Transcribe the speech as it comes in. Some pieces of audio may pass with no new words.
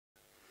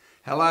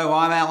Hello,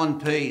 I'm Allan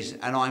Pease,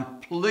 and I'm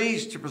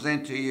pleased to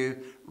present to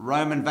you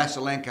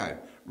Vasilenko.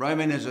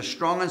 Roman is a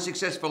strong and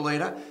successful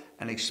leader,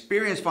 an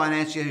experienced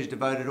financier who's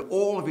devoted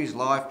all of his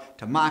life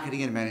to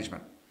marketing and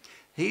management.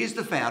 He is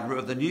the founder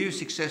of the new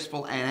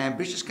successful and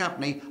ambitious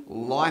company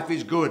Life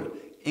is Good,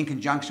 in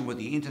conjunction with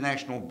the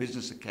International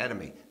Business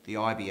Academy, the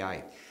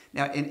IBA.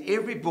 Now, in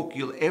every book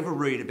you'll ever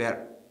read about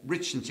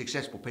rich and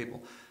successful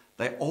people,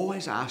 they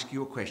always ask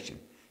you a question.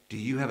 Do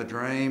you have a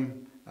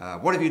dream?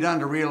 What have you done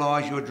to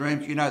realise your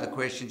dreams? You know the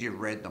questions,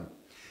 you've read them.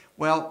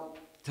 Well,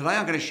 today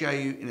I'm going to show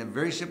you in a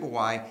very simple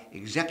way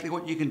exactly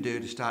what you can do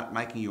to start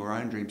making your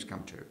own dreams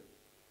come true.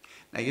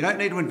 Now, you don't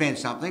need to invent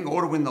something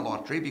or to win the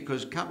lottery,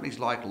 because companies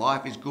like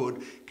Life is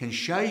Good can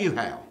show you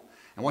how.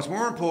 And what's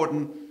more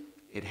important,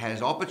 it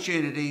has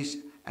opportunities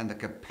and the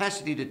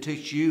capacity to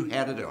teach you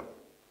how to do it.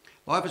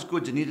 Life is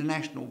Good is an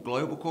international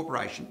global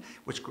corporation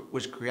which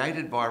was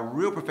created by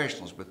real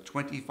professionals with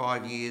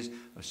 25 years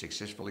of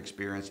successful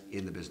experience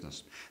in the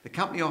business. The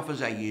company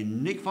offers a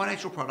unique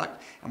financial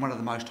product and one of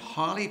the most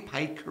highly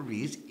paid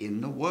careers in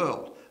the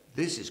world.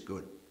 This is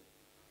good.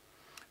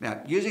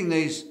 Now, using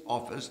these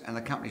offers and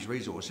the company's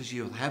resources,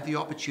 you'll have the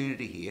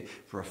opportunity here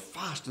for a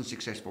fast and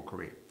successful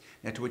career.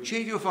 Now, to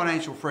achieve your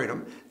financial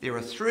freedom, there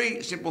are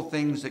three simple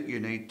things that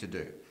you need to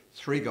do.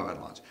 Three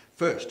guidelines.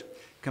 First,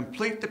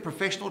 complete the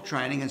professional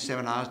training and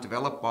seminars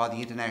developed by the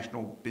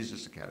International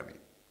Business Academy.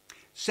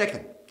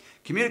 Second,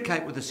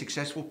 communicate with the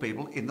successful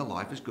people in the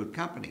Life is Good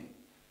company.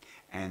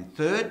 And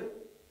third,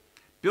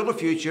 build a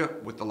future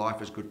with the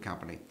Life is Good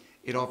company.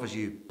 It offers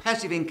you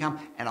passive income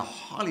and a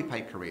highly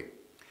paid career.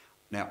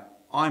 Now,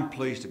 I'm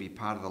pleased to be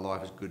part of the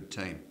Life is Good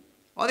team.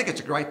 I think it's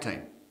a great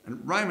team,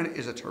 and Roman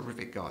is a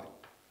terrific guy.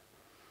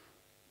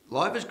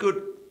 Life is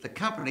Good, the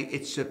company,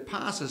 it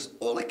surpasses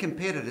all their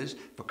competitors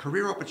for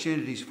career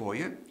opportunities for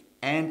you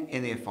and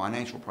in their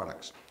financial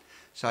products.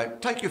 So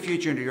take your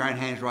future into your own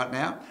hands right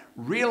now,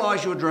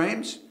 realise your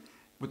dreams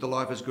with the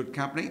Life is Good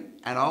company,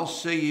 and I'll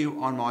see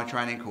you on my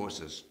training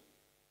courses.